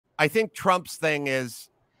I think Trump's thing is,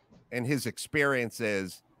 and his experience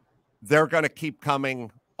is, they're going to keep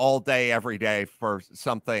coming all day, every day for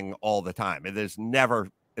something all the time. It's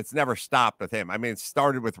never stopped with him. I mean, it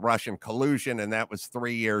started with Russian collusion, and that was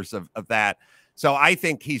 3 years of that. So I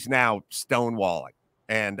think he's now stonewalling.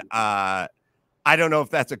 And I don't know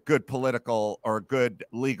if that's a good political or a good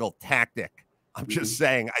legal tactic. I'm just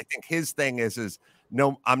saying, I think his thing is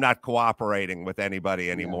no, I'm not cooperating with anybody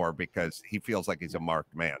anymore because he feels like he's a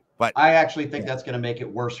marked man. But I actually think that's going to make it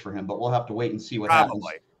worse for him, but we'll have to wait and see what happens.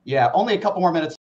 Probably. Yeah, only a couple more minutes.